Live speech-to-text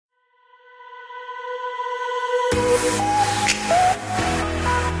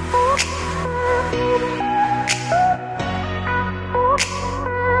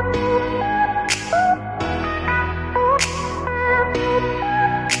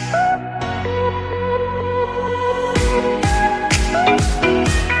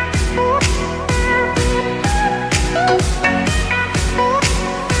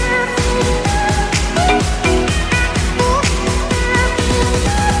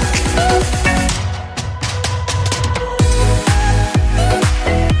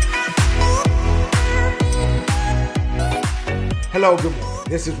Hello, good morning.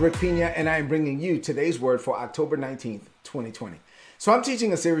 This is Rick Pina, and I am bringing you today's word for October 19th, 2020. So I'm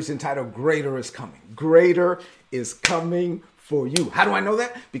teaching a series entitled Greater is Coming. Greater is coming for you. How do I know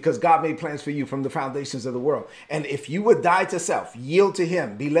that? Because God made plans for you from the foundations of the world. And if you would die to self, yield to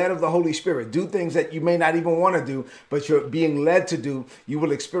Him, be led of the Holy Spirit, do things that you may not even want to do, but you're being led to do, you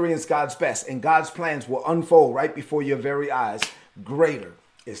will experience God's best, and God's plans will unfold right before your very eyes. Greater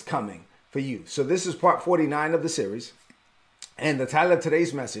is coming for you. So this is part 49 of the series. And the title of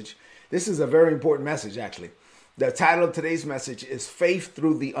today's message, this is a very important message, actually. The title of today's message is Faith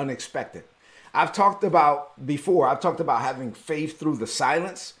Through the Unexpected. I've talked about having faith through the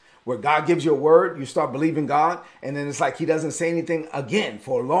silence, where God gives you a word, you start believing God, and then it's like He doesn't say anything again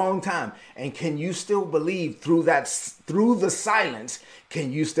for a long time. And can you still believe through the silence?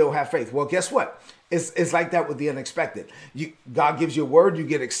 Can you still have faith? Well, guess what? It's like that with the unexpected. God gives you a word, you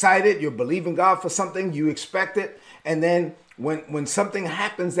get excited, you're believing God for something, you expect it, and then when something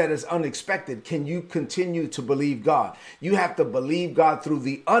happens that is unexpected, can you continue to believe God? You have to believe God through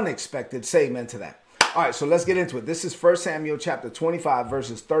the unexpected. Say amen to that. All right, so let's get into it. This is 1 Samuel chapter 25,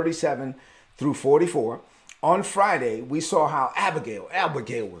 verses 37 through 44. On Friday, we saw how Abigail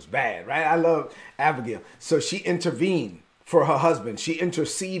was bad, right? I love Abigail. So she intervened for her husband. She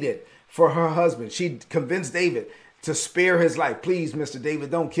interceded for her husband. She convinced David to spare his life. Please, Mr.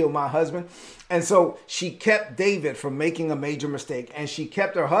 David, don't kill my husband. And so she kept David from making a major mistake, and she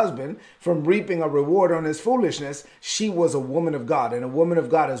kept her husband from reaping a reward on his foolishness. She was a woman of God, and a woman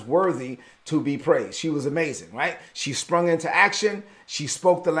of God is worthy to be praised. She was amazing, right? She sprung into action. She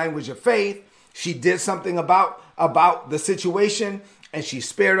spoke the language of faith. She did something about the situation, and she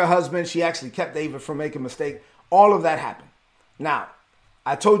spared her husband. She actually kept David from making a mistake. All of that happened. Now,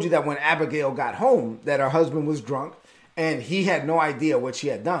 I told you that when Abigail got home, that her husband was drunk and he had no idea what she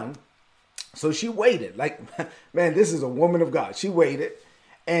had done. So she waited. Like, man, this is a woman of God. She waited.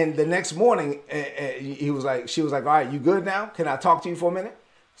 And the next morning, she was like, all right, you good now? Can I talk to you for a minute?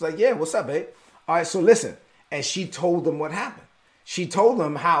 I was like, yeah, what's up, babe? All right, so listen. And she told them what happened. She told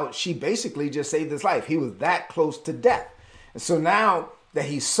them how she basically just saved his life. He was that close to death. And so now that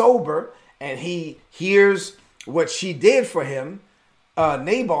he's sober and he hears what she did for him,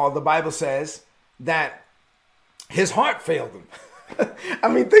 Nabal, the Bible says that his heart failed him. I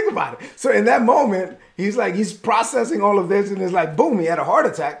mean, think about it. So in that moment, he's processing all of this, and it's like, boom, he had a heart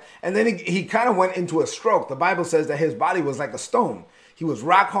attack. And then he kind of went into a stroke. The Bible says that his body was like a stone. He was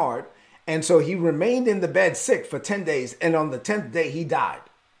rock hard. And so he remained in the bed sick for 10 days. And on the 10th day, he died.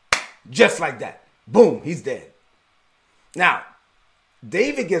 Just like that. Boom, he's dead. Now,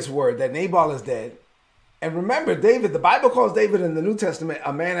 David gets word that Nabal is dead. And remember, David, the Bible calls David in the New Testament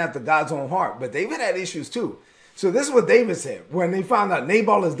a man after God's own heart. But David had issues too. So this is what David said when they found out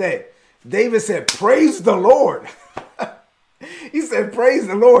Nabal is dead. David said, praise the Lord. He said, praise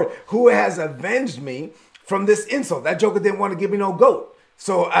the Lord who has avenged me from this insult. That joker didn't want to give me no goat.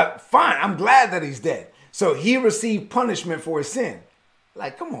 So fine, I'm glad that he's dead. So he received punishment for his sin.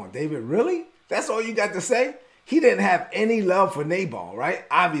 Like, come on, David, really? That's all you got to say? He didn't have any love for Nabal, right?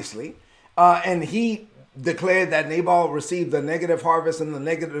 Obviously. And he declared that Nabal received the negative harvest and the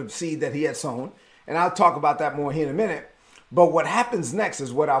negative seed that he had sown. And I'll talk about that more here in a minute. But what happens next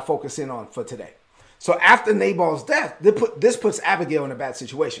is what I'll focus in on for today. So after Nabal's death, this puts Abigail in a bad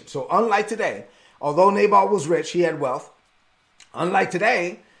situation. So unlike today, although Nabal was rich, he had wealth. Unlike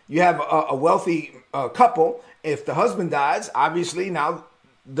today, you have a wealthy couple. If the husband dies, obviously now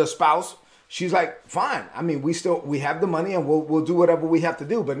the spouse, she's like, fine. I mean, we have the money and we'll do whatever we have to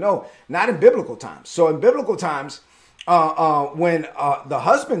do. But no, not in biblical times. So in biblical times, when the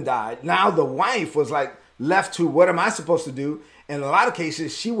husband died, now the wife was like left to, what am I supposed to do? In a lot of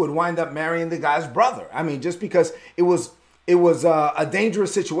cases, she would wind up marrying the guy's brother. I mean, just because it was a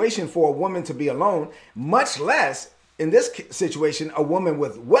dangerous situation for a woman to be alone, much less in this situation, a woman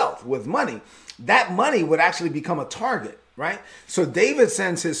with wealth, with money. That money would actually become a target, right? So David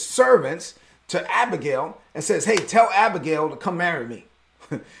sends his servants to Abigail and says, hey, tell Abigail to come marry me.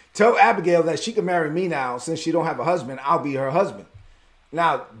 Tell Abigail that she can marry me now since she don't have a husband. I'll be her husband.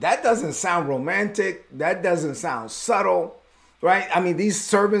 Now, that doesn't sound romantic. That doesn't sound subtle, right? I mean, these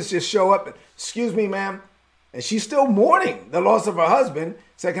servants just show up. Excuse me, ma'am. And she's still mourning the loss of her husband.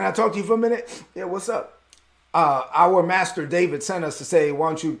 Say, can I talk to you for a minute? Yeah, what's up? Our master David sent us to say, why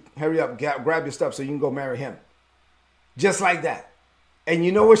don't you hurry up, grab your stuff so you can go marry him. Just like that. And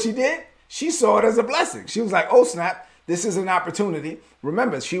you know what she did? She saw it as a blessing. She was like, oh, snap, this is an opportunity.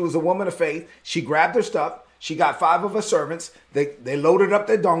 Remember, she was a woman of faith. She grabbed her stuff. She got 5 of her servants. They loaded up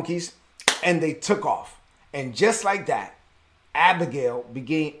their donkeys and they took off. And just like that, Abigail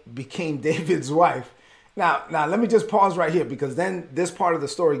became David's wife. Now, let me just pause right here because then this part of the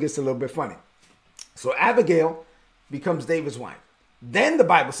story gets a little bit funny. So Abigail becomes David's wife. Then the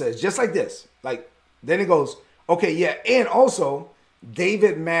Bible says, just like this, then it goes, okay, yeah. And also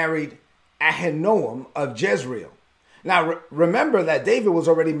David married Ahinoam of Jezreel. Now, remember that David was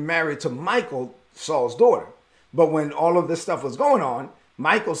already married to Michal, Saul's daughter. But when all of this stuff was going on,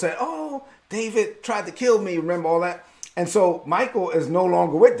 Michal said, oh, David tried to kill me. Remember all that? And so Michal is no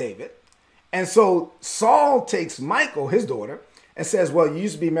longer with David. And so Saul takes Michal, his daughter, and says, well, you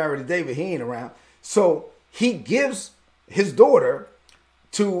used to be married to David. He ain't around. So he gives his daughter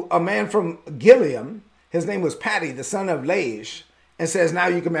to a man from Gilead. His name was Patty, the son of Laish, and says, now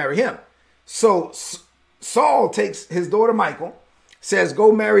you can marry him. So Saul takes his daughter Michal, says,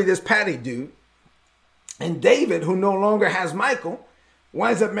 go marry this Patty dude. And David, who no longer has Michal,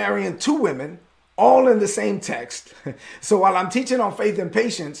 winds up marrying 2 women, all in the same text. So while I'm teaching on faith and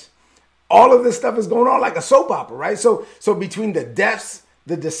patience, all of this stuff is going on like a soap opera, right? So between the deaths,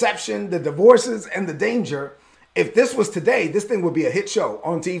 the deception, the divorces, and the danger, if this was today, this thing would be a hit show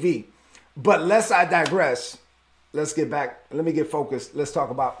on TV. But lest I digress, let's get back. Let me get focused. Let's talk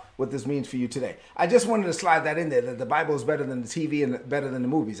about what this means for you today. I just wanted to slide that in there, that the Bible is better than the TV and better than the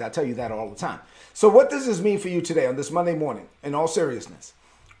movies. I tell you that all the time. So what does this mean for you today on this Monday morning, in all seriousness?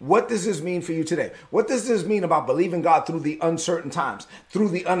 What does this mean for you today? What does this mean about believing God through the uncertain times, through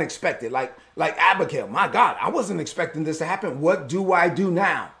the unexpected? Like Abigail, my God, I wasn't expecting this to happen. What do I do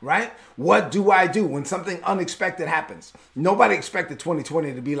now, right? What do I do when something unexpected happens? Nobody expected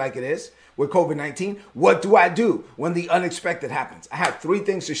 2020 to be like it is with COVID-19. What do I do when the unexpected happens? I have 3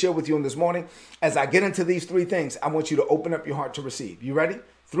 things to share with you in this morning. As I get into these 3 things, I want you to open up your heart to receive. You ready?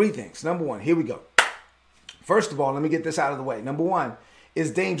 3 things. Number 1, here we go. First of all, let me get this out of the way. Number 1, it's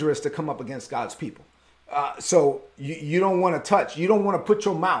dangerous to come up against God's people. So you don't want to touch, you don't want to put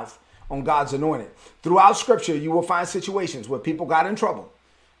your mouth on God's anointed. Throughout scripture, you will find situations where people got in trouble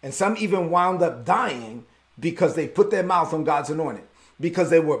and some even wound up dying because they put their mouth on God's anointed, because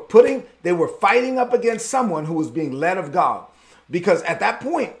they were fighting up against someone who was being led of God. Because at that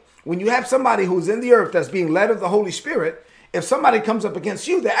point, when you have somebody who's in the earth that's being led of the Holy Spirit, if somebody comes up against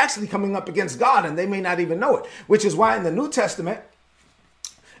you, they're actually coming up against God and they may not even know it, which is why in the New Testament,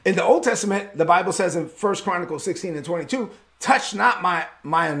 in the Old Testament, the Bible says in 1 Chronicles 16 and 22, touch not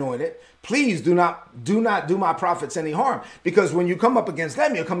my anointed. Please do not do my prophets any harm. Because when you come up against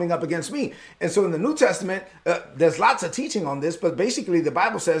them, you're coming up against me. And so in the New Testament, there's lots of teaching on this. But basically, the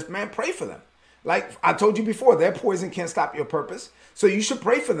Bible says, man, pray for them. Like I told you before, their poison can't stop your purpose. So you should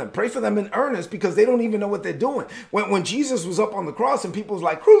pray for them. Pray for them in earnest because they don't even know what they're doing. When Jesus was up on the cross and people was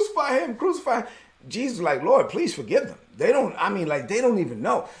like, crucify him, crucify him. Jesus was like, Lord, please forgive them. They don't even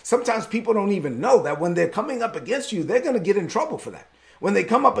know. Sometimes people don't even know that when they're coming up against you, they're going to get in trouble for that. When they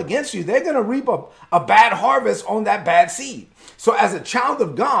come up against you, they're going to reap a bad harvest on that bad seed. So as a child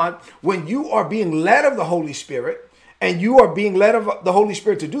of God, when you are being led of the Holy Spirit and you are being led of the Holy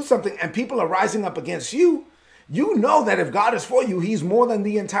Spirit to do something and people are rising up against you, you know that if God is for you, he's more than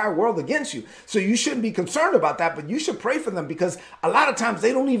the entire world against you. So you shouldn't be concerned about that, but you should pray for them because a lot of times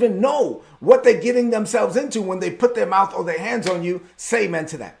they don't even know what they're getting themselves into when they put their mouth or their hands on you. Say amen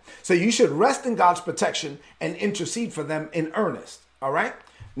to that. So you should rest in God's protection and intercede for them in earnest. All right.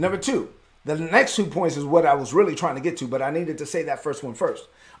 Number 2, the next 2 points is what I was really trying to get to, but I needed to say that first one first.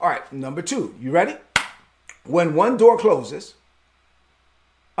 All right. Number 2, you ready? When one door closes,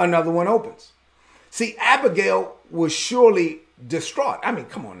 another one opens. See, Abigail was surely distraught. I mean,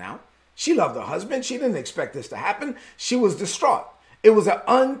 come on now. She loved her husband. She didn't expect this to happen. She was distraught. It was an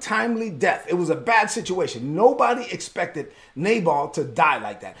untimely death. It was a bad situation. Nobody expected Nabal to die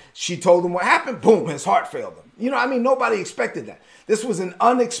like that. She told him what happened. Boom, his heart failed him. Nobody expected that. This was an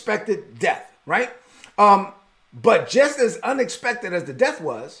unexpected death, right? But just as unexpected as the death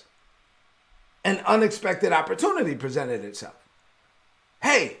was, an unexpected opportunity presented itself.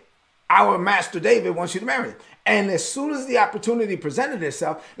 Hey, our master David wants you to marry him. And as soon as the opportunity presented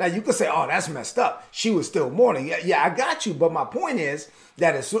itself, now you could say, oh, that's messed up. She was still mourning. Yeah, I got you. But my point is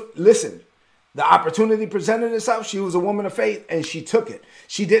that listen, The opportunity presented itself. She was a woman of faith and she took it.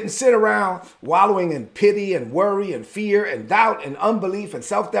 She didn't sit around wallowing in pity and worry and fear and doubt and unbelief and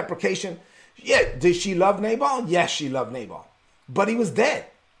self-deprecation. Yeah, did she love Nabal? Yes, she loved Nabal, but he was dead.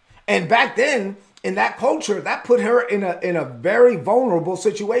 And back then in that culture, that put her in a very vulnerable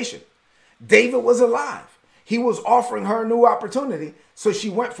situation. David was alive. He was offering her a new opportunity. So she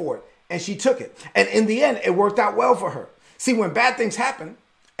went for it and she took it. And in the end, it worked out well for her. See, when bad things happen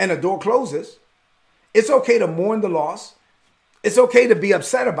and a door closes, it's okay to mourn the loss. It's okay to be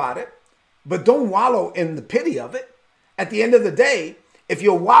upset about it, but don't wallow in the pity of it. At the end of the day, if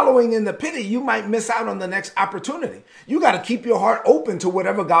you're wallowing in the pity, you might miss out on the next opportunity. You got to keep your heart open to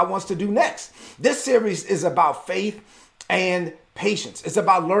whatever God wants to do next. This series is about faith and patience. It's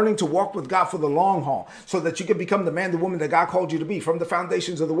about learning to walk with God for the long haul so that you can become the man, the woman that God called you to be from the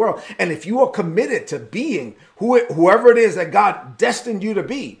foundations of the world. And if you are committed to being whoever it is that God destined you to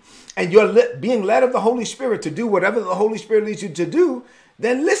be, and you're being led of the Holy Spirit to do whatever the Holy Spirit leads you to do,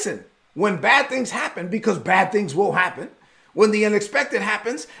 then listen, when bad things happen, because bad things will happen, when the unexpected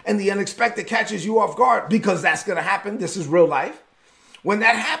happens and the unexpected catches you off guard, because that's going to happen, this is real life. When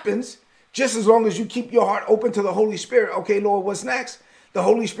that happens, just as long as you keep your heart open to the Holy Spirit, okay, Lord, what's next? The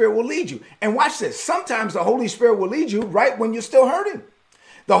Holy Spirit will lead you. And watch this. Sometimes the Holy Spirit will lead you right when you're still hurting.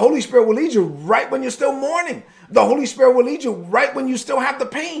 The Holy Spirit will lead you right when you're still mourning. The Holy Spirit will lead you right when you still have the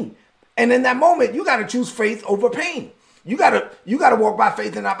pain. And in that moment, you got to choose faith over pain. You got to walk by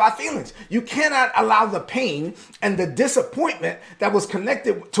faith and not by feelings. You cannot allow the pain and the disappointment that was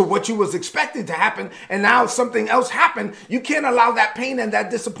connected to what you was expecting to happen, and now something else happened. You can't allow that pain and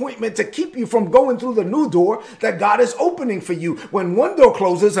that disappointment to keep you from going through the new door that God is opening for you. When one door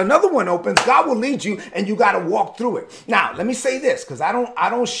closes, another one opens. God will lead you, and you got to walk through it. Now, let me say this, because I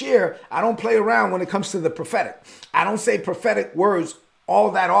don't play around when it comes to the prophetic. I don't say prophetic words all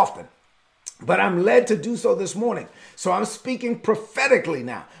that often. But I'm led to do so this morning. So I'm speaking prophetically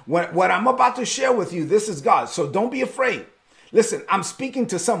now. What I'm about to share with you, this is God. So don't be afraid. Listen, I'm speaking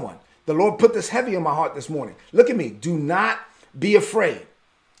to someone. The Lord put this heavy in my heart this morning. Look at me. Do not be afraid.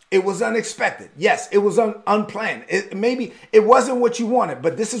 It was unexpected. Yes, it was unplanned. Maybe it wasn't what you wanted,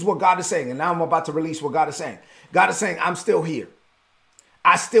 but this is what God is saying. And now I'm about to release what God is saying. God is saying, I'm still here.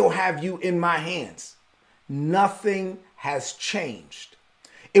 I still have you in my hands. Nothing has changed.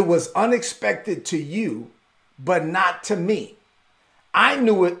 It was unexpected to you, but not to me. I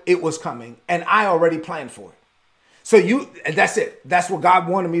knew it was coming, and I already planned for it. So that's it. That's what God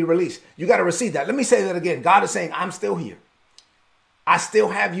wanted me to release. You got to receive that. Let me say that again. God is saying, I'm still here. I still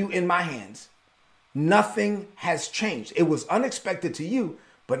have you in my hands. Nothing has changed. It was unexpected to you,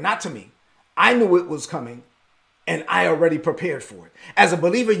 but not to me. I knew it was coming, and I already prepared for it. As a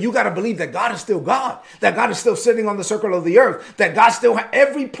believer, you got to believe that God is still God, that God is still sitting on the circle of the earth, that God still has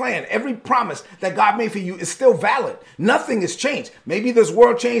every plan, every promise that God made for you is still valid. Nothing has changed. Maybe this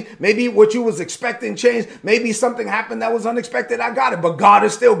world changed. Maybe what you was expecting changed. Maybe something happened that was unexpected. I got it. But God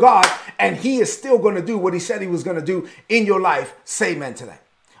is still God, and he is still going to do what he said he was going to do in your life. Say amen to that.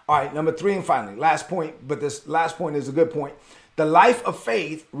 All right, number 3 and finally, last point, but this last point is a good point. The life of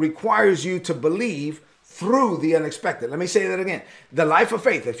faith requires you to believe through the unexpected. Let me say that again. The life of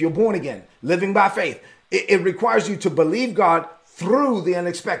faith, if you're born again, living by faith, it requires you to believe God through the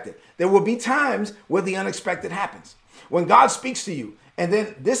unexpected. There will be times where the unexpected happens. When God speaks to you, and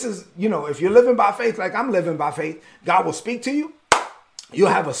then this is, if you're living by faith, like I'm living by faith, God will speak to you. You'll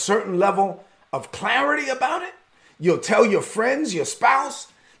have a certain level of clarity about it. You'll tell your friends, your spouse,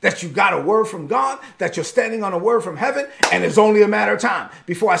 that you got a word from God, that you're standing on a word from heaven, and it's only a matter of time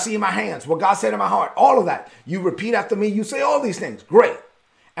before I see in my hands what God said in my heart. All of that. You repeat after me. You say all these things. Great.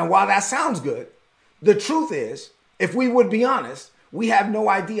 And while that sounds good, the truth is, if we would be honest, we have no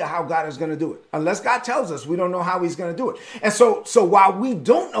idea how God is going to do it. Unless God tells us, we don't know how he's going to do it. And so while we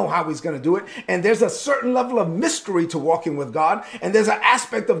don't know how he's going to do it, and there's a certain level of mystery to walking with God, and there's an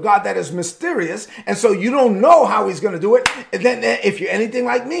aspect of God that is mysterious, and so you don't know how he's going to do it, and then if you're anything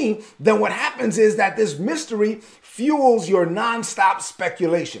like me, then what happens is that this mystery fuels your nonstop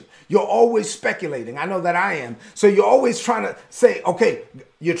speculation. You're always speculating. I know that I am. So you're always trying to say, okay,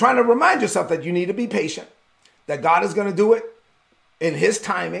 you're trying to remind yourself that you need to be patient, that God is going to do it in his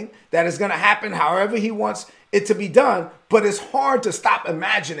timing, that is going to happen however he wants it to be done. but it's hard to stop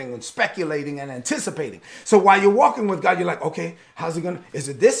imagining and speculating and anticipating. So while you're walking with God, you're like, okay, how's it gonna, is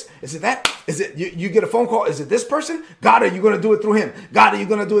it this? Is it that? Is it, you get a phone call, is it this person? God, are you gonna do it through him? God, are you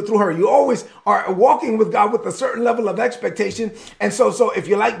gonna do it through her? You always are walking with God with a certain level of expectation. And so if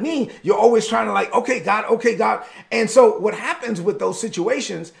you're like me, you're always trying to like, okay, God. And so what happens with those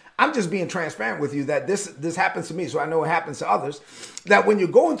situations, I'm just being transparent with you that this happens to me, so I know it happens to others, that when you're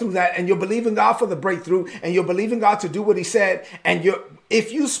going through that and you're believing God for the breakthrough and you're believing God to do what he said, and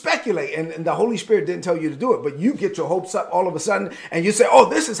if you speculate and the Holy Spirit didn't tell you to do it, but you get your hopes up all of a sudden and you say, oh,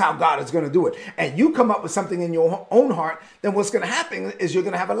 this is how God is going to do it, and you come up with something in your own heart, then what's going to happen is you're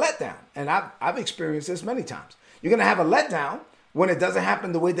going to have a letdown. And I've experienced this many times. You're going to have a letdown when it doesn't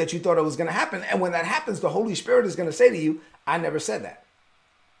happen the way that you thought it was going to happen. And when that happens, the Holy Spirit is going to say to you, I never said that.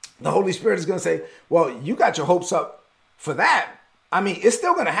 The Holy Spirit is going to say, well, you got your hopes up for that. I mean, it's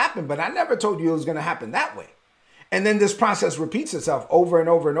still going to happen, but I never told you it was going to happen that way. And then this process repeats itself over and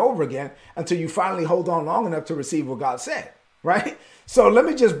over and over again until you finally hold on long enough to receive what God said, right? So let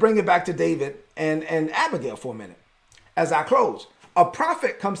me just bring it back to David and Abigail for a minute. As I close, a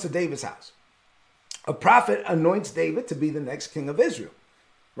prophet comes to David's house. A prophet anoints David to be the next king of Israel,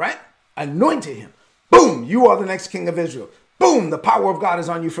 right? Anointed him. Boom, you are the next king of Israel. Boom, the power of God is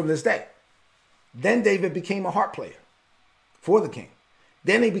on you from this day. Then David became a harp player for the king.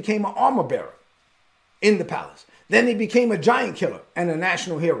 Then he became an armor bearer in the palace. Then he became a giant killer and a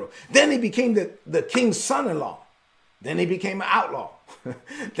national hero. Then he became the king's son-in-law. Then he became an outlaw.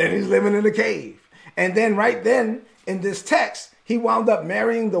 Then he's living in a cave. And then right then in this text, he wound up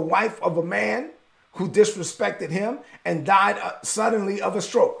marrying the wife of a man who disrespected him and died suddenly of a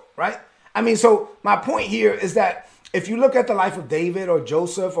stroke, right? I mean, so my point here is that if you look at the life of David or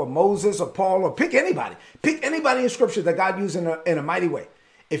Joseph or Moses or Paul, or pick anybody in scripture that God used in a mighty way.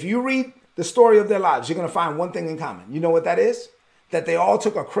 If you read the story of their lives, you're going to find one thing in common. You know what that is? That they all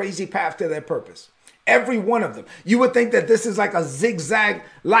took a crazy path to their purpose. Every one of them. You would think that this is like a zigzag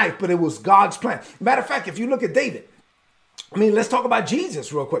life, but it was God's plan. Matter of fact, if you look at David, I mean, let's talk about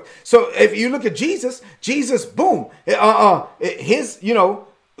Jesus real quick. So if you look at Jesus, boom,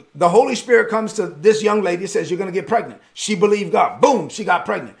 the Holy Spirit comes to this young lady, says, you're going to get pregnant. She believed God. Boom, she got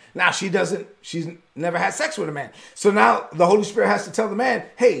pregnant. Now she's never had sex with a man. So now the Holy Spirit has to tell the man,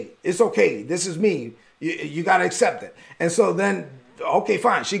 hey, it's okay. This is me. You got to accept it. And so then, okay,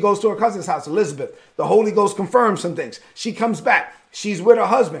 fine. She goes to her cousin's house, Elizabeth. The Holy Ghost confirms some things. She comes back. She's with her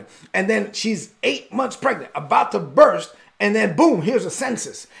husband. And then she's 8 months pregnant, about to burst. And then boom, here's a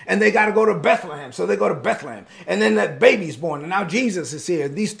census. And they got to go to Bethlehem. So they go to Bethlehem. And then that baby's born. And now Jesus is here.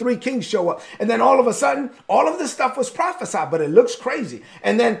 These 3 kings show up. And then all of a sudden, all of this stuff was prophesied, but it looks crazy.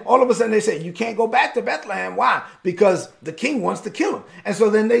 And then all of a sudden they say, you can't go back to Bethlehem. Why? Because the king wants to kill him. And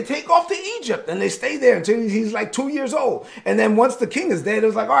so then they take off to Egypt and they stay there until he's like 2 years old. And then once the king is dead, it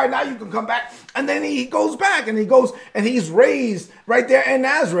was like, all right, now you can come back. And then he goes back and he goes and he's raised right there in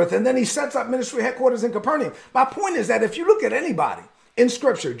Nazareth. And then he sets up ministry headquarters in Capernaum. My point is that if you look at anybody in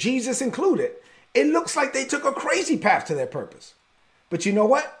scripture, Jesus included, it looks like they took a crazy path to their purpose. But you know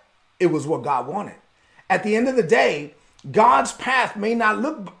what? It was what God wanted. At the end of the day, God's path may not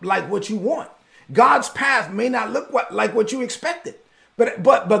look like what you want. God's path may not look like what you expected.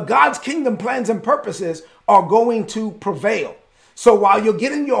 But God's kingdom plans and purposes are going to prevail. So while you're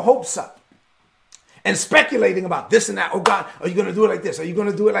getting your hopes up and speculating about this and that, oh God, are you going to do it like this? Are you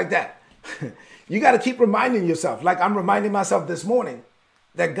going to do it like that? You got to keep reminding yourself, like I'm reminding myself this morning,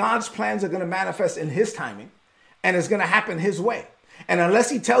 that God's plans are going to manifest in his timing and it's going to happen his way. And unless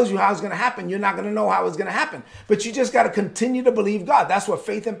he tells you how it's going to happen, you're not going to know how it's going to happen. But you just got to continue to believe God. That's what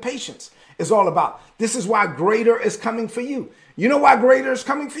faith and patience is all about. This is why greater is coming for you. You know why greater is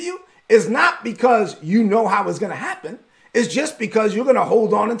coming for you? It's not because you know how it's going to happen. It's just because you're going to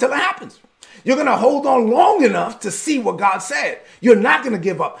hold on until it happens. You're going to hold on long enough to see what God said. You're not going to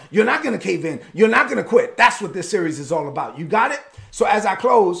give up. You're not going to cave in. You're not going to quit. That's what this series is all about. You got it? So as I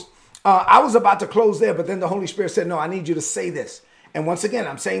close, I was about to close there, but then the Holy Spirit said, no, I need you to say this. And once again,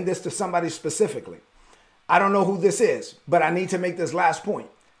 I'm saying this to somebody specifically. I don't know who this is, but I need to make this last point.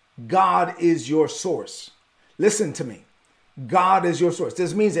 God is your source. Listen to me. God is your source.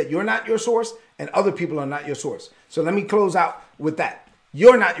 This means that you're not your source and other people are not your source. So let me close out with that.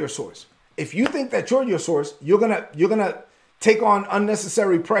 You're not your source. If you think that you're your source, you're gonna take on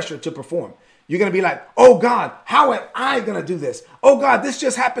unnecessary pressure to perform. You're going to be like, oh God, how am I going to do this? Oh God, this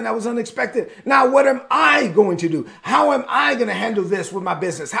just happened. That was unexpected. Now, what am I going to do? How am I going to handle this with my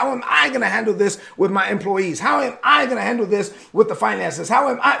business? How am I going to handle this with my employees? How am I going to handle this with the finances?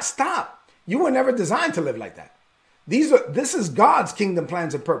 Stop. You were never designed to live like that. This is God's kingdom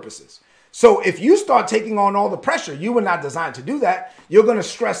plans and purposes. So if you start taking on all the pressure, you were not designed to do that. You're going to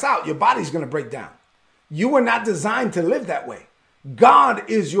stress out. Your body's going to break down. You were not designed to live that way. God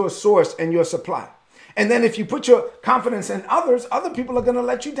is your source and your supply. And then if you put your confidence in others, other people are going to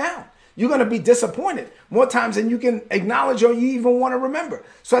let you down. You're going to be disappointed more times than you can acknowledge or you even want to remember.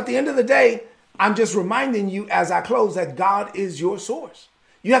 So at the end of the day, I'm just reminding you as I close that God is your source.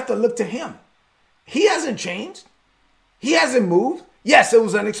 You have to look to him. He hasn't changed. He hasn't moved. Yes, it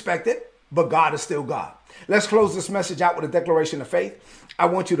was unexpected, but God is still God. Let's close this message out with a declaration of faith. I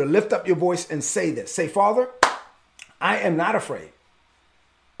want you to lift up your voice and say this. Say, Father, I am not afraid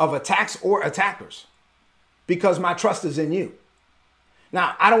of attacks or attackers because my trust is in you.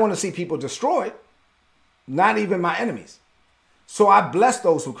 Now, I don't want to see people destroyed, not even my enemies. So I bless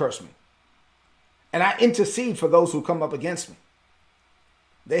those who curse me. And I intercede for those who come up against me.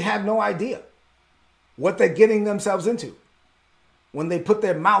 They have no idea what they're getting themselves into when they put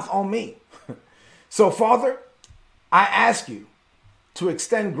their mouth on me. So, Father, I ask you to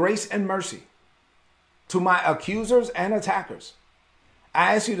extend grace and mercy to my accusers and attackers.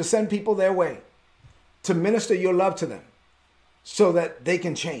 I ask you to send people their way to minister your love to them so that they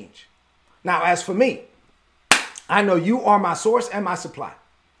can change. Now, as for me, I know you are my source and my supply.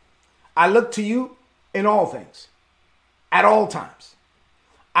 I look to you in all things, at all times.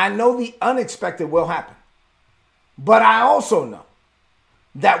 I know the unexpected will happen, but I also know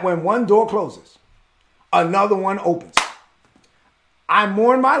that when one door closes, another one opens. I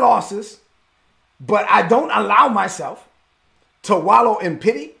mourn my losses, but I don't allow myself to wallow in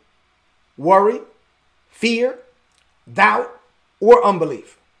pity, worry, fear, doubt, or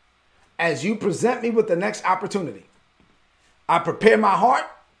unbelief. As you present me with the next opportunity, I prepare my heart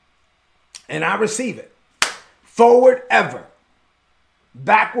and I receive it. Forward ever,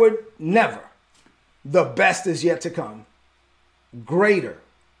 backward never. The best is yet to come. Greater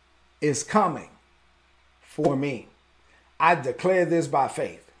is coming for me. I declare this by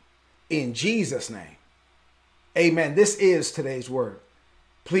faith. In Jesus' name, amen. This is today's word.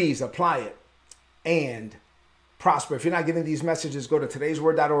 Please apply it and prosper. If you're not getting these messages, go to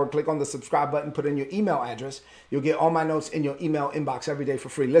todaysword.org, click on the subscribe button, put in your email address. You'll get all my notes in your email inbox every day for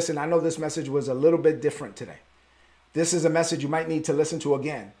free. Listen, I know this message was a little bit different today. This is a message you might need to listen to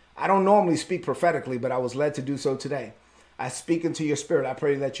again. I don't normally speak prophetically, but I was led to do so today. I speak into your spirit. I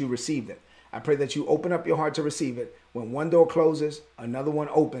pray that you received it. I pray that you open up your heart to receive it. When one door closes, another one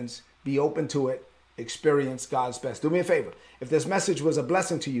opens. Be open to it. Experience God's best. Do me a favor. If this message was a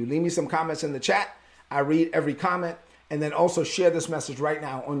blessing to you, leave me some comments in the chat. I read every comment. And then also share this message right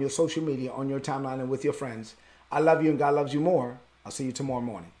now on your social media, on your timeline, and with your friends. I love you and God loves you more. I'll see you tomorrow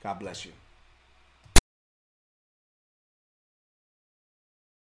morning. God bless you.